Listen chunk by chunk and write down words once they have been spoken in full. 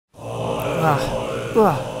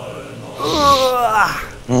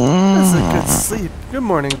That's a good sleep. Good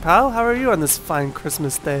morning, pal. How are you on this fine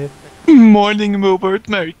Christmas day? Morning, Moobert.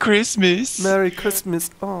 Merry Christmas. Merry Christmas.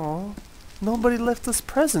 Aw. Nobody left us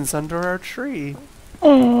presents under our tree.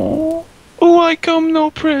 Oh, why come no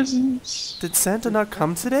presents? Did Santa not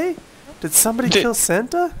come today? Did somebody kill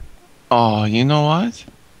Santa? Oh, you know what?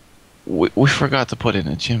 We forgot to put in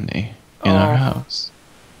a chimney in our house.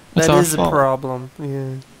 That's that our is fault. a problem.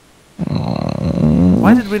 Yeah. Oh.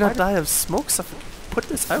 Why did we not die of smoke? Put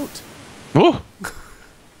this out. Whoa.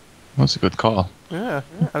 That's a good call. Yeah.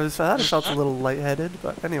 I thought I felt a little lightheaded,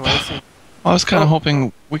 but anyways. I was kind of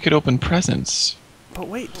hoping we could open presents. But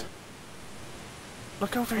wait.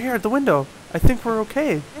 Look over here at the window. I think we're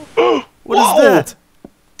okay. What is that?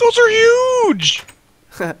 Those are huge!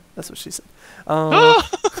 That's what she said.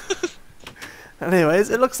 Anyways,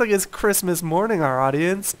 it looks like it's Christmas morning, our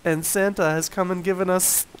audience, and Santa has come and given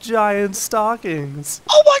us giant stockings.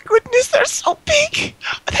 Oh my goodness, they're so big!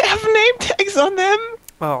 They have name tags on them!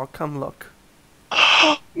 Oh, come look.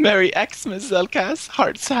 Merry Xmas, Zelcast,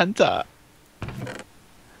 Heart Santa.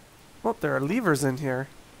 Oh, there are levers in here.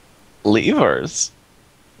 Levers?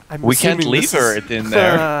 I'm We can't assuming this lever is- it in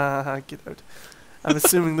there. Get out. I'm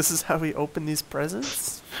assuming this is how we open these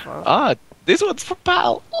presents. This one's for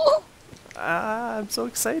Pal. I'm so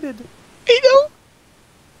excited. I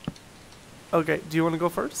know. Okay, do you want to go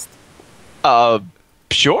first?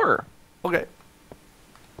 Sure. Okay,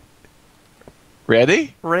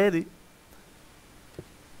 Ready? ready.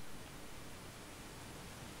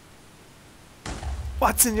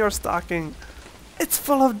 What's in your stocking? It's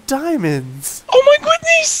full of diamonds. Oh my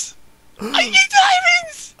goodness! I get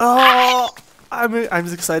diamonds! Oh, I'm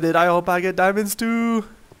excited. I hope I get diamonds too.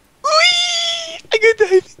 Whee! I get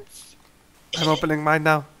diamonds! I'm opening mine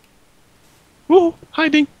now. Whoa,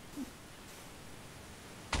 hiding.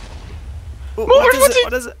 Oh, Moobert, what's it?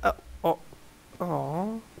 What is it?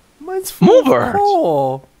 Oh, mine's full of Moobert.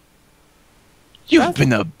 coal. You've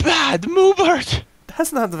been a bad Moobert.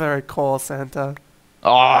 That's not very coal, Santa.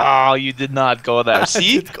 Oh, you did not go there.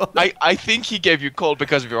 See? did go there. I think he gave you cold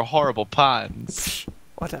because of your horrible puns.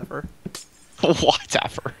 Whatever.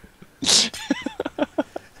 Whatever.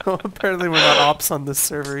 Oh, apparently we're not ops on this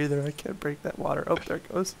server either. I can't break that water. Oh, there it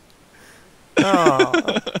goes. Oh.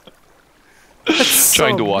 That's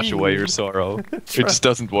Trying so to wash away mean. your sorrow. It Try- just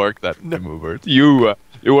doesn't work that No. way, Moobert.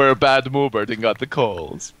 You were a bad Moobert and got the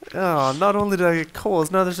coals. Oh, not only did I get coals,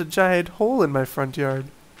 now there's a giant hole in my front yard.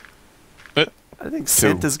 I think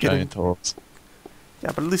Santa's getting... giant holes.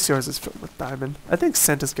 Yeah, but at least yours is filled with diamond. I think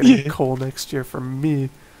Santa's getting Yeah. coal next year for me.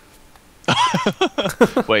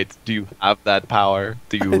 Wait, do you have that power?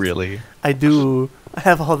 Do you really? I do. I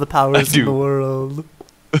have all the powers in do. the world.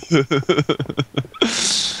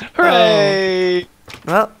 Hooray!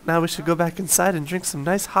 Well, now we should go back inside and drink some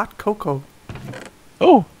nice hot cocoa.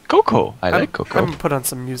 Oh, cocoa. I like I'm cocoa. gonna put on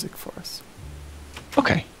some music for us.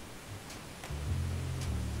 Okay.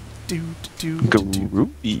 Do do do do.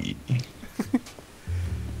 Groovy.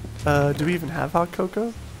 Do we even have hot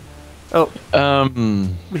cocoa? Oh,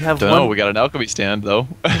 we have Don't one. know. We got an alchemy stand though.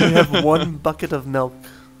 We have one bucket of milk.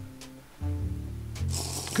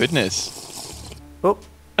 Goodness. Oh,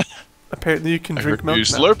 apparently you can I drink heard milk you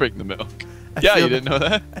now. slurping the milk. I Yeah, feel you didn't know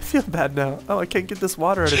that? I feel bad now. Oh, I can't get this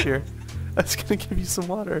water out of here. I was gonna give you some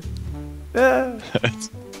water. Yeah.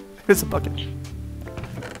 Here's a bucket.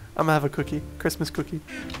 I'm gonna have a cookie. Christmas cookie.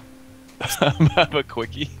 I'm have a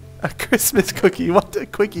quickie. A Christmas cookie. What? A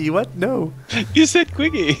quickie? What? No. You said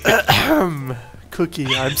quickie. Cookie.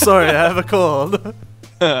 I'm sorry. I have a cold.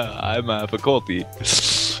 I'm have a coldie.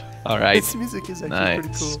 All right. This music is actually pretty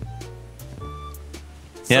Nice. cool.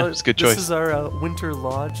 Yeah, So it's a good This choice. is our Winter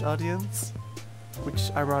Lodge audience,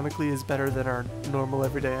 which ironically is better than our normal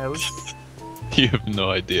everyday house. You have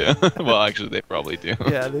no idea. Well, actually, they probably do.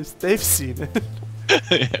 Yeah, they've seen it.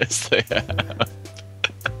 Yes, they have.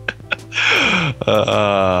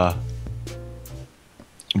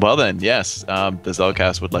 Well then, yes, the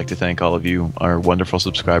Zelcast would like to thank all of you, our wonderful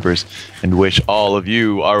subscribers, and wish all of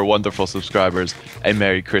you, our wonderful subscribers, a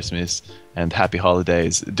Merry Christmas and Happy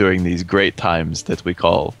Holidays during these great times that we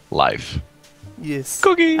call life. Yes.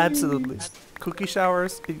 Cookies! Absolutely. Cookie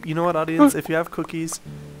showers. You know what, audience? If you have cookies,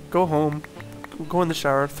 go home, go in the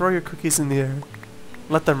shower, throw your cookies in the air,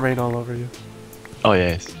 let them rain all over you, Oh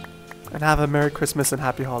yes. and have a Merry Christmas and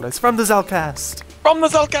Happy Holidays from the Zelcast. From the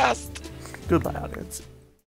Zelcast! Goodbye, audience.